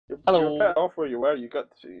You were Hello. paired off where you were. You got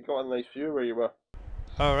a nice view where you were.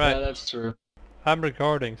 Yeah, Alright, that's true. I'm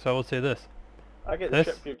recording, so I will say this. I get the This,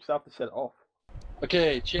 ship view because I have to set it off.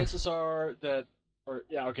 Okay, chances are that, or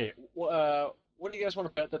yeah, okay. What do you guys want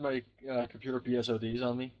to bet that my computer PSODs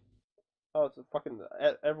on me? Oh, it's a fucking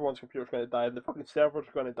everyone's computer's going to die. The fucking server's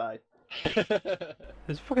going to die.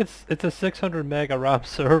 it's a 600 mega RAM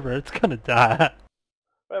server, it's gonna die.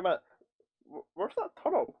 Wait a minute. Where's that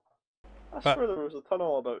tunnel? I But swear there was a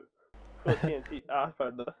tunnel about full of TNT. Ah, I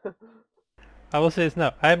found it. I will say this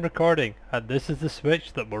now, I'm recording, and this is the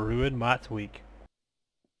switch that will ruin Matt's week.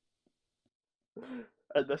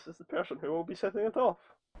 And this is the person who will be setting it off.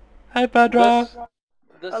 Hi Pedro!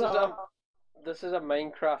 This is Hello. a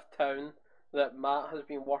Minecraft town that Matt has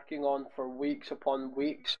been working on for weeks upon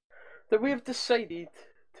weeks that we've decided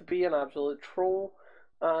to be an absolute troll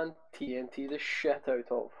and TNT the shit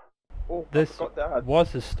out of. Oh, I This forgot to add.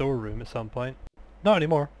 was his storeroom at some point. Not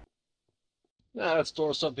anymore. Nah, let's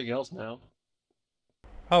store something else now.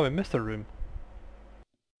 Oh, we missed a room.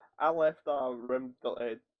 I left a room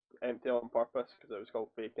empty on purpose because it was called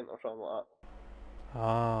vacant or something like that.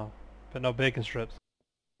 Ah, but no bacon strips.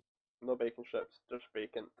 No bacon strips, just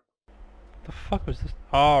vacant. What the fuck was this?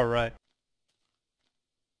 Oh, right.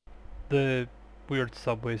 The weird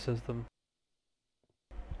subway system.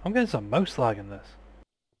 I'm getting some mouse lag in this.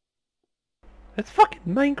 It's fucking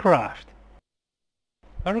Minecraft!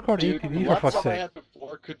 I record Dude, APB the for fuck's laptop I sake. had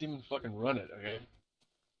before couldn't even fucking run it, okay?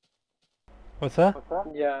 What's that?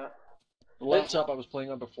 Yeah. The laptop I was playing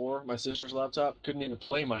on before, my sister's laptop, couldn't even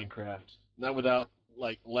play Minecraft. Not without,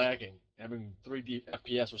 like, lagging, having 3D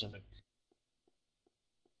FPS or something.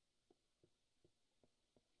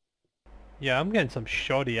 Yeah, I'm getting some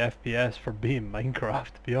shoddy FPS for being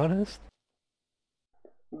Minecraft, to be honest.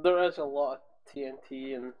 There is a lot of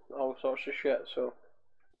TNT and all sorts of shit, so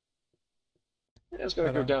Yeah, it's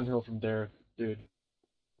gonna go downhill from there, dude.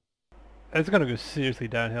 It's gonna go seriously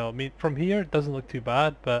downhill. I mean, from here it doesn't look too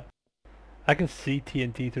bad, but I can see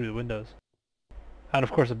TNT through the windows. And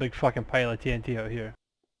of course a big fucking pile of TNT out here.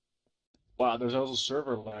 Wow, there's also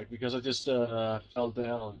server lag because I just fell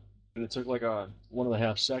down and it took like a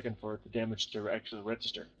 1.5 second for it, the damage to actually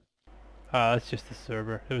register. Ah, that's just the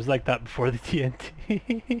server. It was like that before the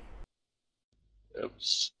TNT.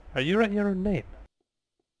 Oops. Are you writing your own name?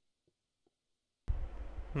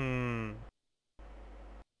 Hmm.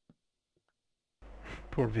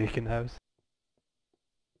 Poor vacant house.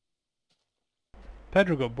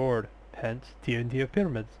 Pedro got bored, hence TNT of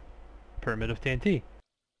pyramids. Pyramid of TNT.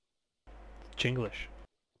 It's Chinglish.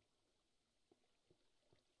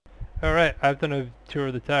 Alright, I've done a tour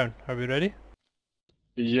of the town. Are we ready?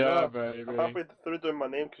 Yeah, I'm baby. halfway through doing my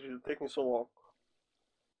name because you're taking so long.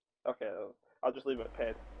 Okay, I'll just leave it at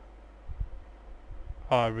Ped.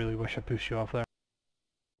 Oh, I really wish I pushed you off there.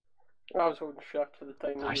 I was holding shift for the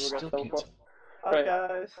time that I you were still going to can't. teleport. Hi Right.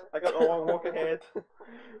 guys, I got a long walk ahead.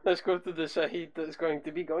 Let's go to the side that's going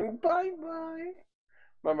to be going bye bye.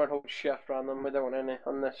 Remember, hold shift random. We don't want any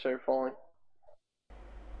unnecessary falling.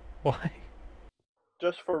 Why?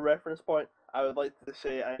 Just for reference point, I would like to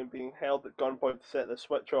say I am being held at gunpoint to set the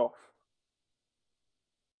switch off.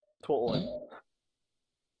 Totally.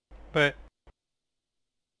 But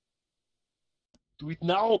Do it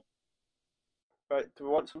now! Right, do we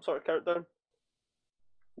want some sort of countdown?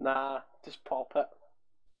 Nah, just pop it.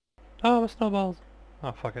 oh, my snowballs.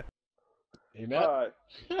 Oh, fuck it. Hey, Matt.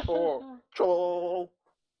 5, 4, troll.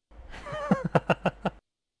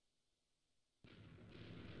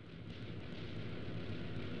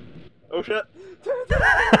 Oh shit!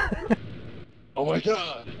 Oh my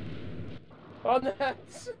god! Oh,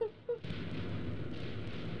 nice!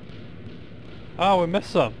 Oh, we missed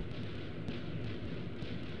some.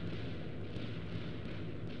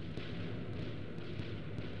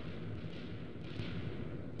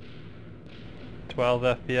 Twelve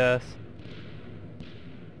FPS.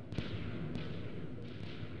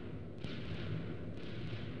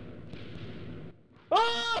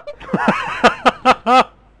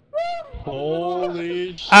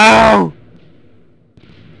 Holy shit! Ow!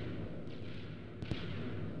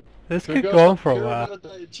 This Here could goes go on the for a pyramid while. of the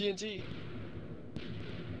TNT.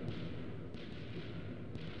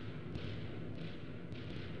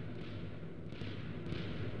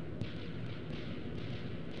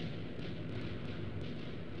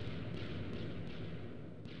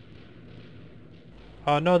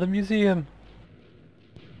 Oh no, the museum.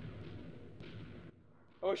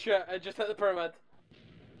 Oh shit, I just hit the pyramid.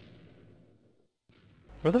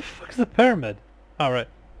 Where the fuck's the pyramid? Alright.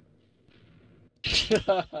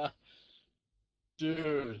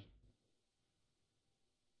 Dude.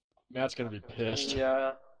 Matt's gonna be pissed.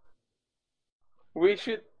 Yeah. We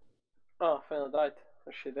should Oh, I finally died.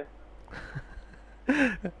 What should I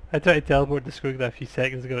do? I tried to teleport to Squiggle a few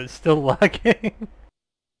seconds ago, it's still lagging.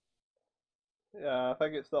 Yeah, I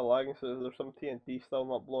think it's still lagging, so there's some TNT still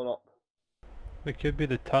not blown up. It could be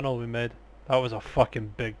the tunnel we made. That was a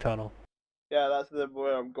fucking big tunnel. Yeah, that's the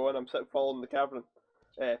where I'm going. I'm sitting following the cavern.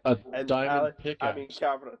 A And diamond alley, pickaxe. I mean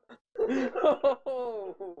cavern.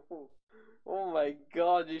 Oh my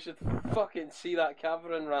god, you should fucking see that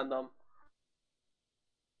cavern, Random.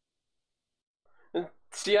 And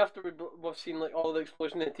see, after we've seen like all the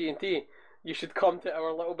explosion in TNT, you should come to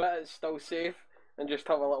our little bit, it's still safe, and just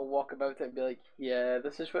have a little walk about it and be like, yeah,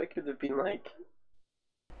 this is what it could have been like.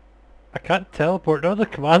 I can't teleport, none of the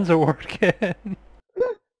commands are working.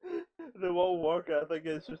 They won't work. I think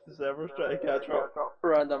it's just the servers trying to catch up.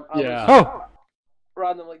 Random. Yeah. Oh!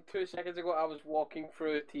 Random, like 2 seconds ago, I was walking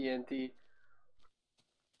through TNT.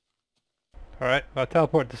 Alright, I'll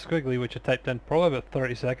teleport to Squiggly, which I typed in probably about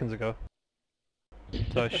 30 seconds ago.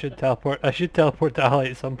 So I should teleport to Ally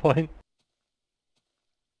at some point.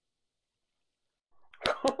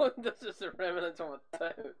 This is the remnants of a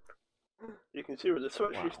town. You can see where the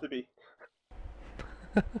switch used to be.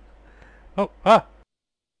 Oh, ah!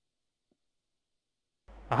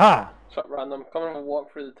 Aha! What's up, Random? Come and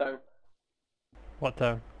walk through the town. What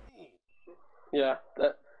town? Yeah,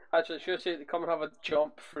 that. Actually, I should say to come and have a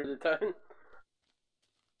jump through the town.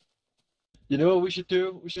 You know what we should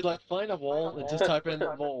do? We should like find a wall and just type in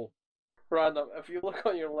wall. Random, if you look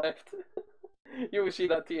on your left, you will see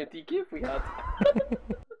that TNT cave we had.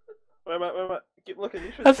 Wait a minute. Keep looking.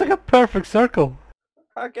 You should. That's like a perfect circle.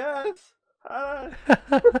 I guess. Hi.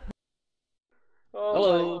 Oh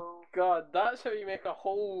Hello. my god, that's how you make a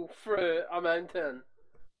hole through a mountain.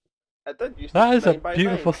 It did used to That be is a 9 by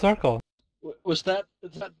beautiful 9. circle. Was that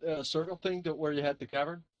circle thing that where you had the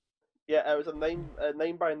cavern? Yeah, it was a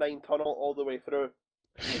 9 by 9 tunnel all the way through.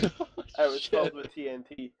 It was filled with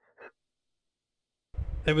TNT.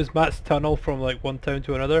 It was Matt's tunnel from like one town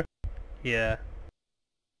to another. Yeah.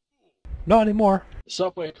 Not anymore.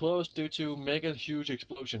 Subway closed due to mega huge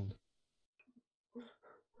explosion.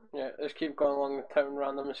 Yeah, let's keep going along the town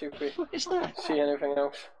random and see if we What is that? see anything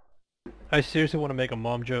else. I seriously want to make a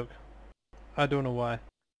mom joke. I don't know why.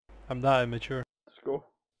 I'm that immature. Let's go.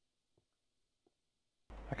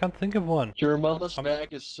 I can't think of one. Your mama's bag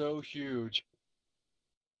is so huge.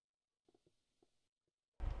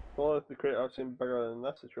 Well, if the crater seemed bigger than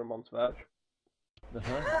this, it's your mum's badge.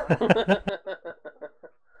 Uh-huh.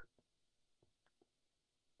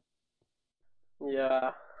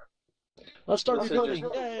 Yeah, Let's start this is recording.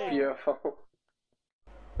 just Yay! beautiful.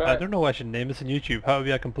 I Right. don't know why I should name this on YouTube. How to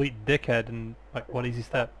be a complete dickhead in like one easy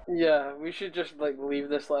step. Yeah, we should just like leave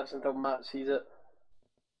this lesson until Matt sees it.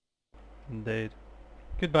 Indeed.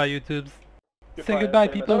 Goodbye, YouTubes. Say Goodbye, goodbye,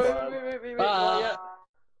 David. people. Wait, Bye. not yet.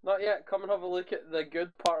 Not yet, come and have a look at the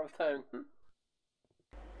good part of town.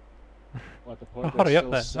 What the point? hurry up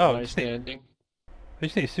There's then. Oh, still just need- standing. I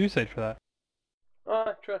just need suicide for that.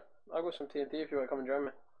 Ah, true. I'll go some TNT if you want to come and join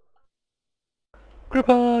me. Group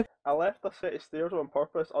hug! I left a set of stairs on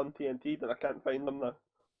purpose on TNT, and I can't find them now.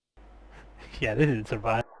 Yeah, they didn't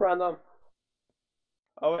survive. Random.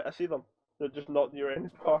 Oh wait, I see them. They're just not near any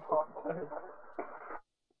part of the town.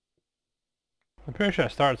 I'm pretty sure I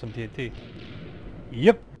started some TNT.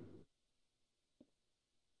 Yep.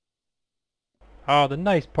 Oh, the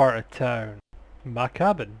nice part of town. My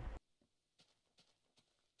cabin.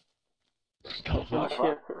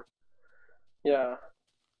 Yeah. Yeah.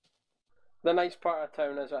 The nice part of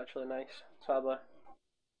town is actually nice, sadly.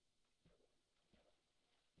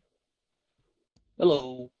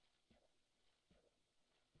 Hello.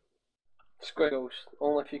 Squiggles,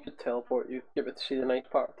 only if you could teleport you get to see the nice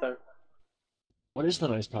part of town. What is the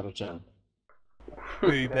nice part of town?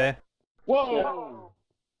 Booby. Whoa!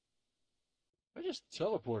 I just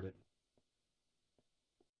teleported.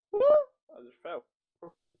 I just fell.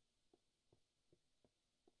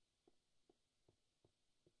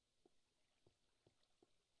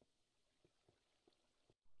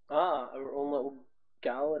 Ah, our own little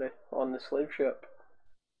gallery on the slave ship.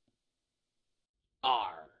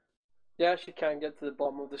 R. Yeah, she can't get to the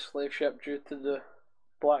bottom of the slave ship due to the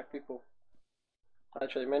black people.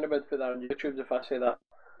 Actually, mind about to put that on YouTube if I say that.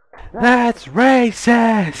 That's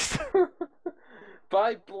racist!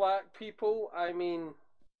 By black people, I mean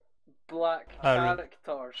black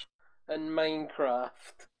characters in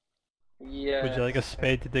Minecraft. Yeah. Would you like a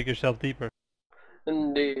spade to dig yourself deeper?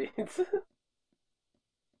 Indeed.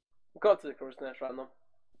 Got to the crow's nest random.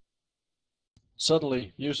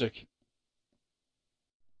 Suddenly, music.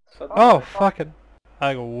 Oh, fucking.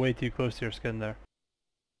 I go way too close to your skin there.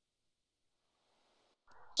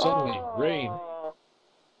 Suddenly, rain.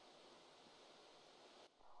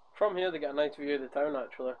 From here they get a nice view of the town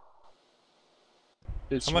actually.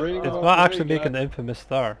 It's It's raining. not actually making the infamous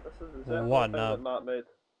star. This is Well, exactly what the thing now? that Matt made.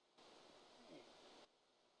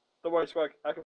 Don't worry, Swag. I can